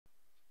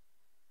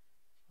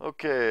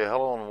Okay,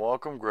 hello and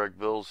welcome. Greg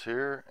Bills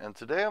here, and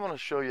today I'm going to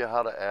show you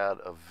how to add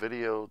a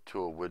video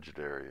to a widget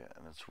area,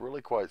 and it's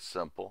really quite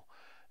simple.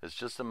 It's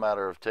just a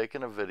matter of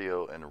taking a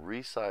video and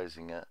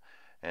resizing it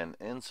and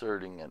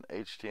inserting an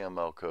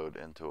HTML code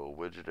into a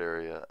widget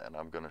area, and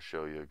I'm going to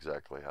show you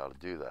exactly how to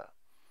do that.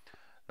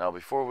 Now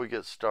before we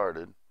get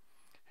started,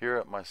 here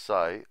at my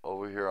site,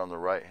 over here on the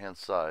right hand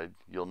side,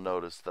 you'll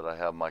notice that I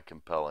have my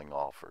compelling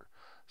offer,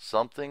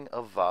 something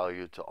of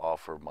value to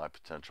offer my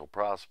potential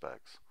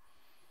prospects.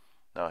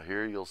 Now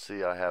here you'll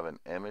see I have an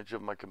image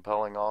of my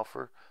compelling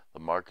offer, the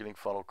marketing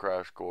funnel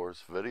crash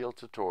course, video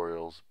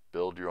tutorials,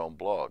 build your own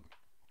blog.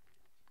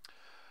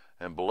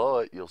 And below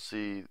it you'll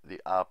see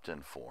the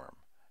opt-in form.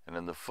 And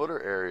in the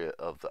footer area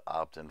of the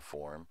opt-in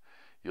form,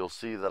 you'll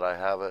see that I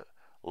have it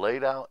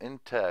laid out in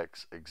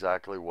text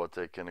exactly what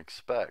they can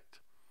expect.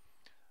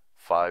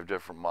 5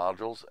 different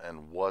modules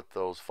and what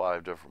those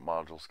 5 different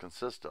modules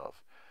consist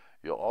of.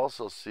 You'll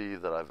also see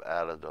that I've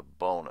added a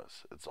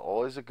bonus. It's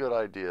always a good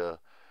idea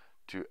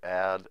to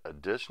add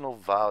additional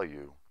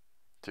value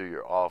to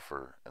your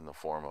offer in the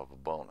form of a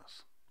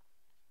bonus.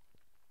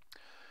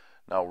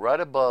 Now right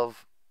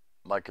above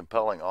my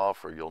compelling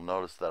offer, you'll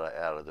notice that I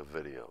added a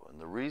video, and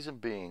the reason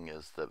being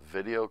is that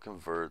video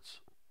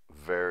converts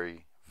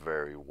very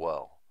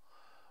well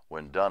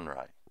when done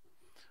right.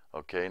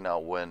 Okay, now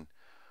when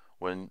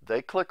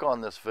they click on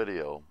this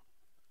video,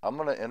 I'm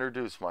going to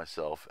introduce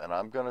myself and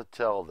I'm going to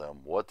tell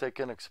them what they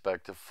can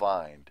expect to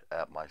find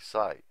at my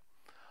site.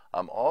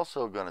 I'm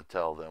also going to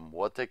tell them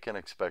what they can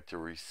expect to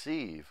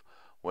receive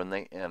when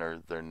they enter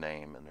their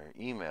name and their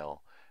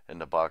email in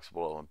the box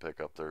below and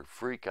pick up their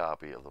free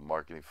copy of the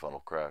Marketing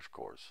Funnel Crash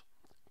Course,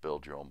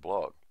 Build Your Own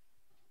Blog.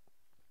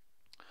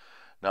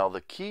 Now the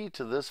key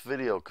to this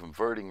video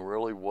converting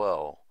really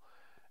well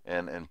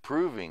and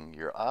improving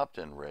your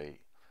opt-in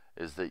rate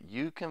is that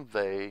you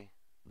convey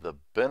the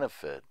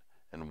benefit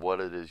in what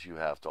it is you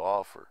have to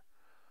offer.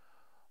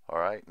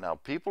 Alright, now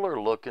people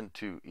are looking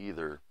to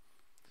either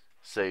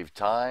save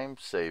time,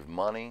 save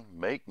money,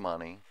 make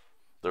money.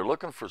 They're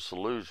looking for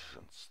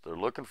solutions. They're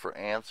looking for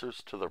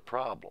answers to their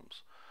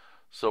problems.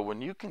 So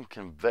when you can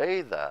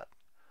convey that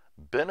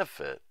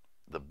benefit,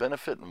 the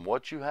benefit in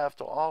what you have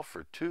to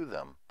offer to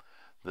them,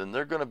 then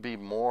they're going to be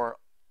more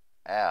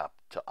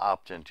apt to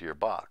opt into your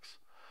box.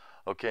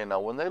 Okay, now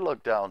when they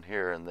look down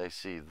here and they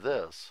see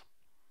this,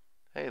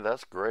 hey,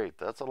 that's great.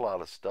 That's a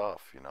lot of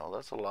stuff,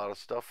 that's a lot of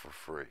stuff for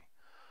free.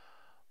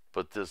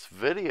 But this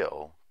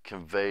video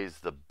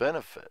conveys the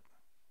benefit.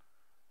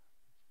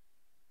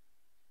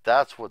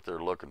 That's what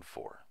they're looking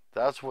for.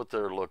 That's what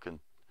they're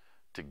looking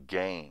to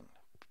gain.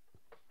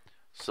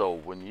 So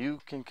when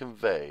you can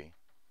convey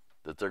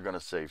that they're going to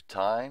save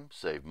time,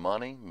 save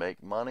money,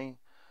 make money,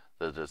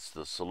 that it's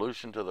the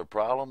solution to the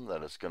problem,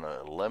 that it's going to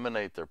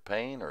eliminate their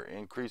pain or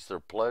increase their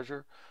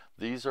pleasure,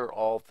 these are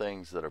all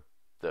things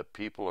that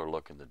people are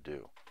looking to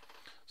do.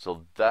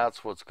 So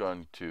that's what's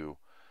going to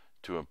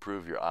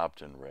improve your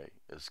opt-in rate,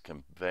 is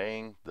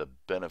conveying the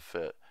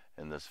benefit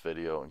in this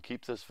video, and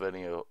keep this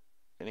video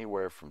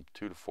anywhere from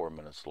 2 to 4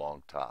 minutes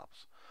long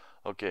tops.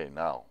 Okay,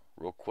 now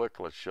real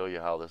quick, let's show you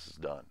how this is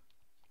done.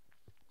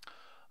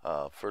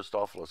 First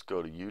off, let's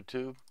go to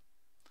YouTube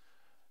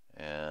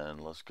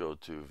and let's go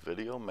to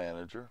Video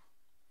Manager,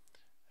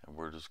 and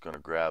we're just going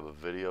to grab a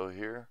video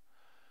here.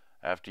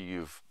 After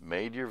you've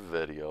made your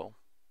video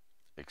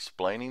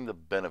explaining the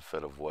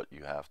benefit of what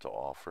you have to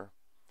offer,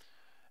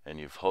 and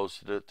you've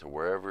hosted it to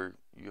wherever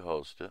you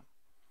host it,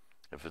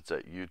 if it's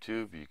at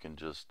YouTube, you can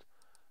just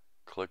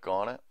click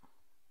on it.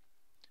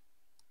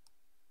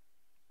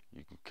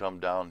 You can come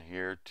down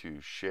here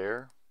to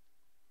share,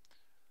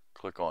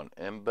 click on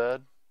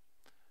embed,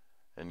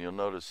 and you'll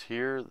notice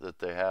here that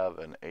they have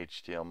an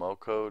HTML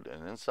code,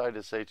 and inside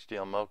this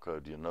HTML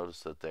code you'll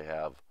notice that they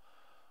have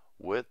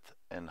width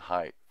and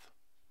height.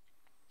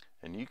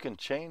 And you can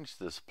change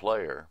this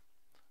player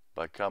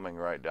by coming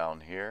right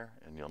down here,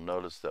 and you'll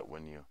notice that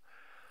when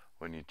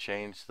you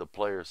change the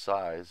player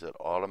size, it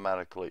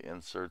automatically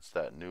inserts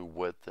that new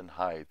width and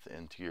height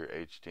into your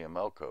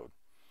HTML code.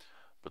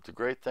 But the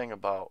great thing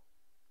about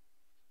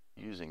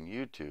using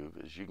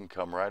YouTube is you can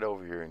come right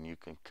over here and you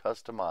can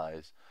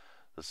customize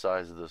the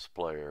size of this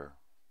player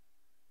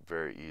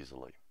very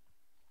easily.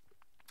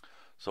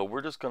 So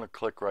we're just going to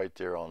click right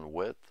there on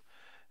width,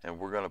 and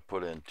we're going to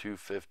put in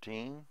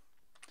 215,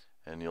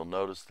 and you'll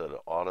notice that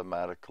it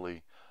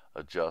automatically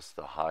adjusts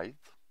the height.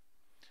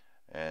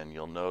 And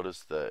you'll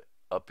notice that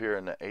up here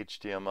in the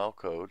HTML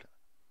code,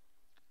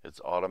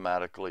 it's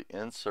automatically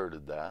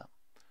inserted that.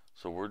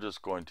 So we're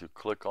just going to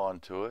click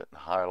onto it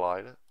and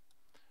highlight it,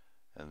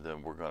 and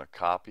then we're going to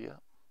copy it,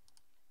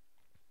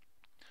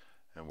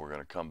 and we're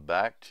going to come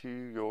back to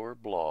your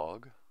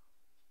blog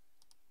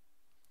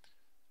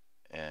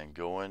and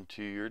go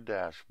into your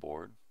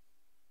dashboard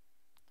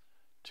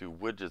to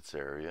widgets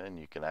area, and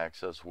you can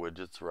access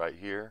widgets right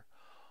here,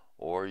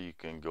 or you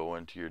can go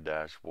into your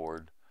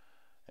dashboard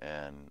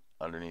and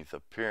underneath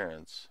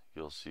appearance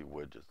you'll see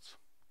widgets.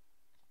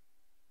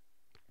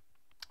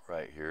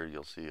 Right here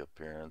you'll see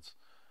appearance,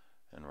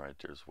 and right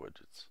there's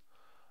widgets.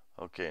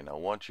 Okay, now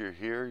once you're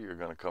here, you're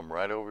going to come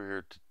right over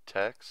here to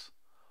text,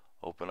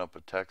 open up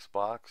a text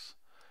box,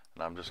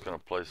 and I'm just going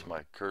to place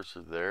my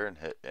cursor there and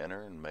hit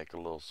enter and make a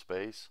little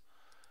space,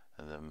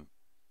 and then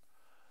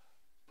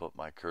put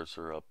my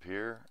cursor up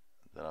here.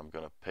 Then I'm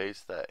going to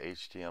paste that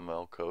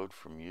HTML code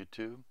from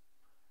YouTube.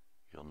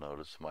 You'll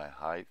notice my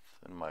height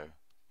and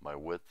my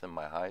width and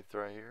my height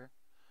right here.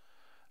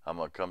 I'm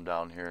going to come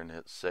down here and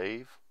hit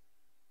save,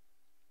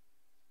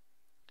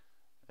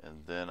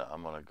 and then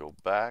I'm going to go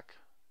back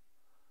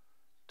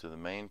to the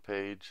main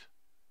page,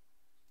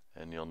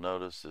 and you'll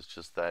notice it's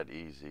just that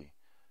easy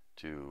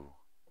to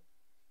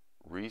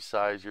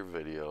resize your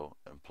video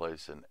and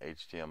place an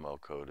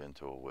HTML code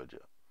into a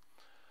widget.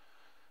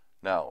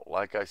 Now,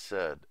 like I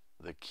said,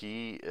 the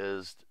key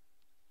is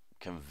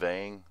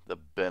conveying the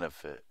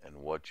benefit and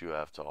what you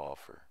have to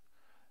offer.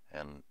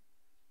 And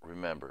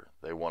remember,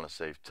 they want to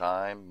save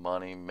time,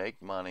 money,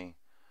 make money.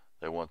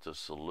 They want the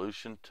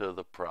solution to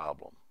the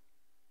problem.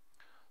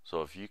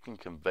 So if you can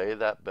convey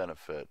that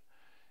benefit,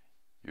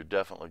 you're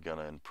definitely going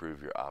to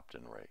improve your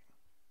opt-in rate.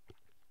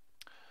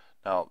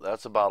 Now,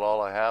 that's about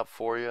all I have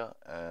for you,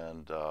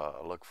 and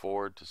I look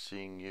forward to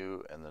seeing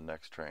you in the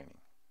next training.